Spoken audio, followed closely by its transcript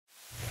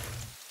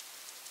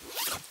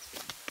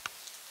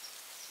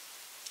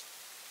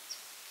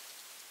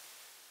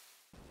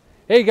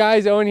Hey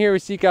guys, Owen here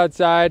with Seek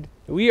Outside.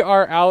 We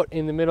are out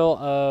in the middle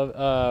of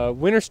a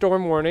winter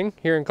storm warning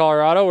here in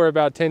Colorado. We're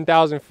about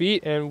 10,000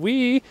 feet and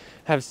we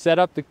have set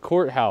up the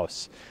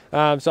courthouse.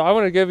 So I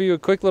want to give you a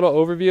quick little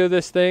overview of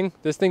this thing.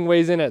 This thing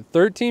weighs in at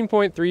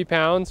 13.3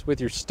 pounds with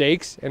your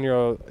stakes and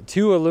your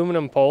 2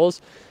 aluminum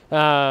poles.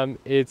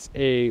 It's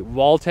a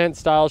wall tent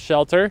style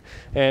shelter.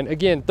 And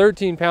again,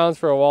 13 pounds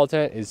for a wall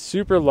tent is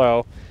super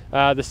low.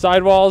 The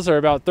sidewalls are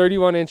about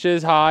 31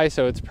 inches high,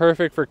 so it's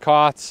perfect for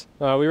cots.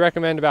 We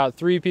recommend about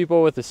 3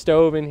 people with a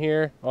stove in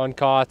here on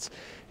cots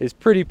is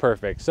pretty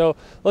perfect. So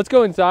let's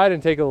go inside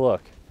and take a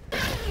look.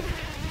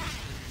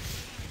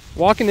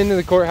 Walking into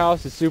the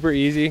courthouse is super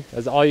easy,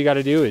 as all you got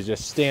to do is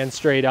just stand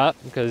straight up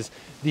because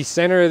the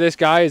center of this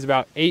guy is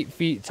about 8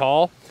 feet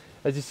tall.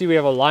 As you see, we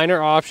have a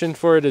liner option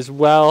for it as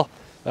well.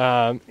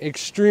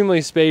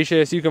 Extremely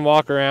spacious. You can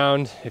walk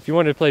around. If you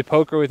wanted to play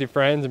poker with your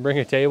friends and bring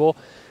a table,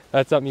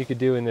 that's something you could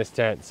do in this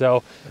tent.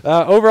 So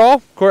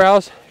overall,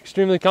 courthouse,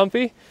 extremely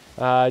comfy.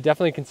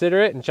 Definitely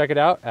consider it and check it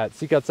out at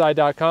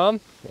seekoutside.com,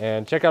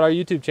 and check out our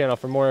YouTube channel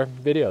for more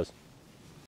videos.